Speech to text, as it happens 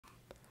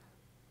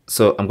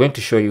So I'm going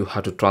to show you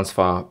how to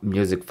transfer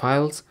music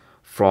files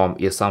from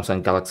your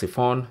Samsung Galaxy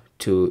phone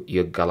to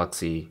your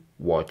Galaxy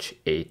Watch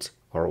 8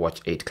 or Watch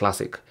 8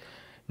 Classic.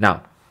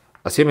 Now,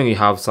 assuming you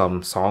have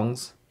some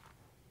songs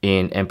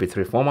in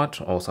MP3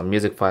 format or some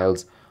music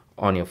files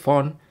on your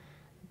phone,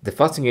 the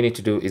first thing you need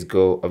to do is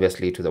go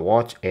obviously to the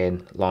watch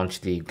and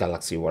launch the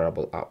Galaxy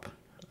Wearable app.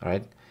 All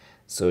right,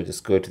 so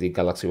just go to the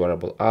Galaxy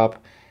Wearable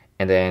app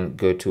and then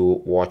go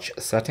to watch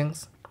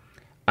settings.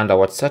 Under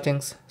watch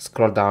settings,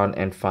 scroll down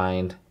and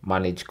find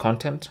manage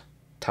content.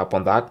 Tap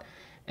on that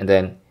and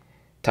then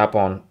tap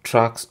on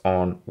tracks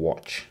on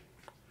watch.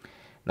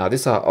 Now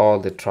these are all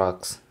the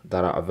tracks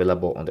that are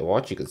available on the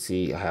watch. You can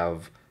see I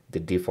have the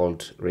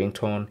default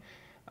ringtone,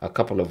 a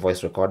couple of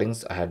voice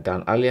recordings I had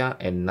done earlier,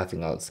 and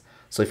nothing else.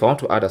 So if I want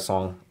to add a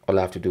song, all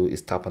I have to do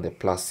is tap on the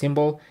plus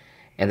symbol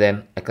and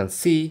then I can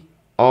see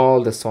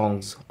all the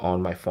songs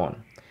on my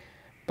phone.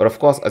 But of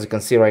course, as you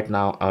can see right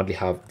now, I only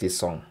have this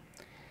song,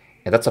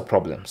 and that's a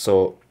problem.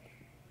 So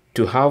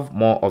to have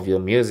more of your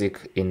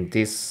music in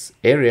this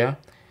area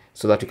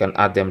so that you can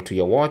add them to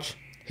your watch,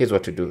 here's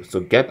what to do. So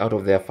get out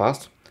of there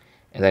first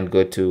and then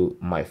go to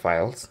my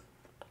files.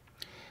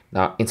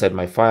 Now inside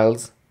my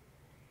files,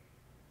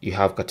 you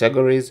have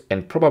categories,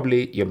 and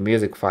probably your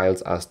music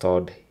files are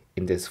stored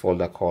in this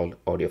folder called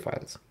audio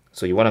files.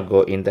 So you want to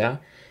go in there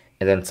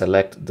and then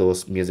select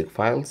those music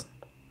files.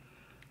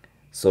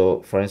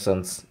 So for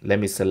instance, let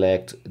me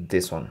select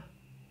this one,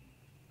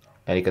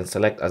 and you can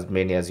select as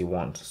many as you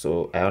want.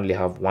 So I only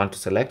have one to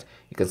select.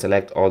 You can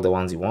select all the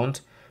ones you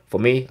want. For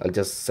me, I'll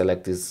just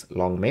select this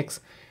long mix,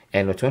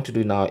 and what you want to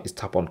do now is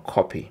tap on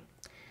copy.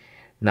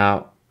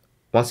 Now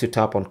once you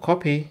tap on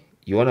copy,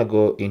 you want to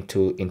go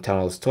into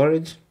internal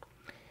storage,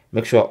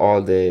 make sure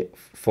all the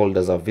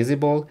folders are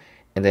visible,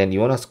 and then you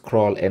want to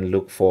scroll and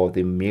look for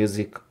the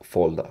music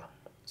folder.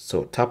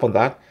 So tap on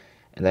that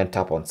and then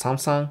tap on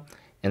Samsung,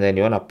 and then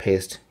you want to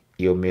paste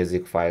your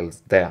music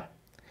files there.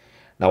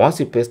 Now once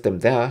you paste them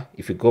there,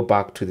 if you go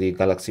back to the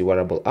Galaxy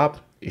Wearable app,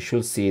 you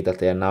should see that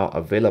they are now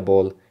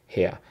available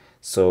here.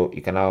 So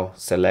you can now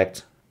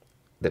select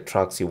the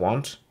tracks you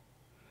want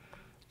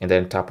and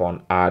then tap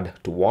on add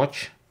to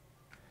watch,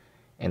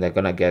 and they're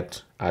gonna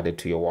get added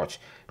to your watch.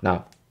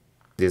 Now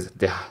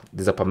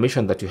there's a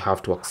permission that you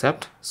have to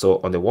accept.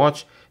 So on the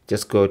watch,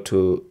 just go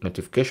to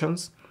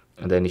notifications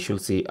and then you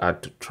should see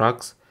add to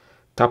tracks.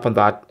 Tap on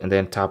that and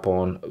then tap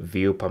on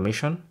view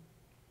permission.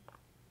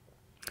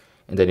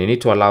 And then you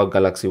need to allow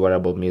Galaxy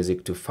Wearable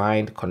Music to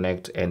find,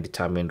 connect, and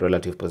determine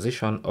relative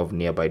position of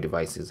nearby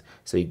devices.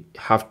 So you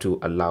have to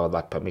allow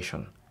that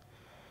permission.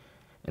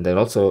 And then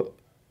also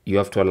you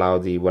have to allow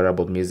the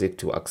Wearable Music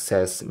to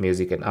access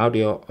music and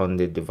audio on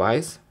the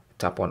device.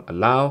 Tap on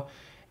allow.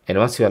 And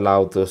once you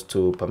allow those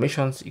two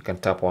permissions, you can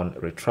tap on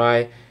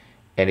retry,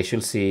 and you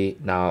should see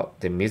now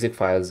the music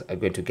files are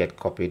going to get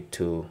copied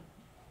to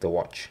the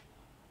watch.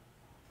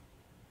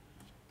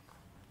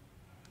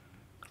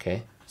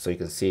 Okay, so you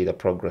can see the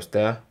progress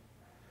there.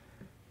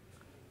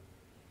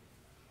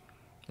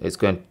 It's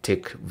going to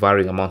take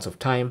varying amounts of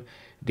time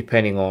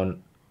depending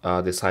on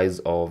the size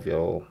of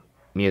your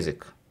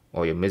music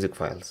or your music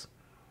files.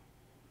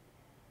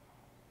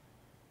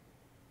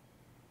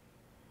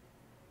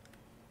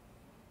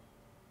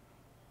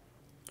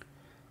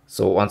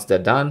 So once they're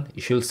done,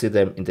 you should see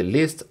them in the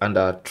list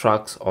under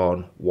tracks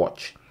on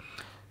watch.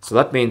 So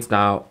that means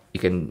now you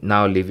can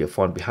now leave your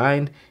phone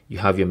behind. You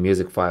have your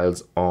music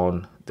files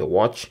on the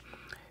watch.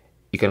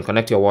 You can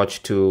connect your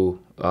watch to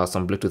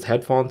some Bluetooth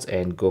headphones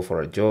and go for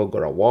a jog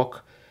or a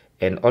walk.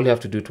 And all you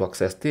have to do to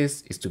access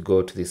this is to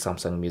go to the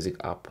Samsung Music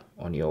app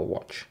on your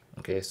watch.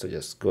 Okay, so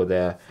just go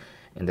there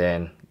and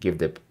then give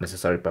the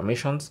necessary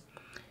permissions.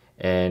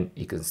 And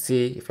you can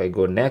see, if I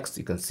go next,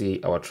 you can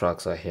see our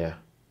tracks are here.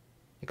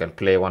 You can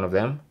play one of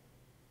them,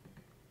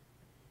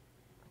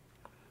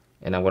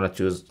 and I'm going to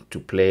choose to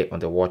play on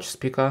the watch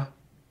speaker.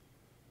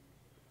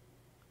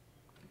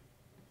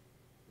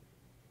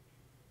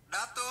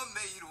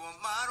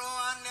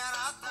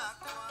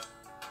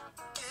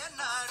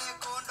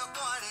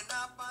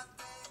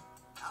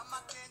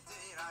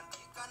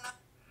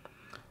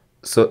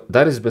 So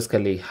that is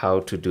basically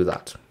how to do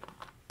that.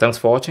 Thanks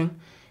for watching.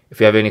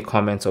 If you have any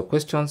comments or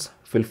questions,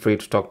 feel free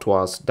to talk to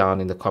us down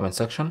in the comment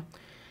section.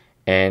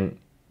 And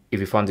if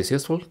you found this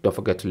useful, don't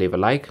forget to leave a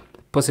like,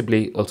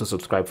 possibly also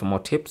subscribe for more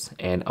tips,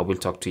 and I will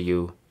talk to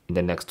you in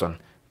the next one.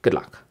 Good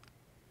luck.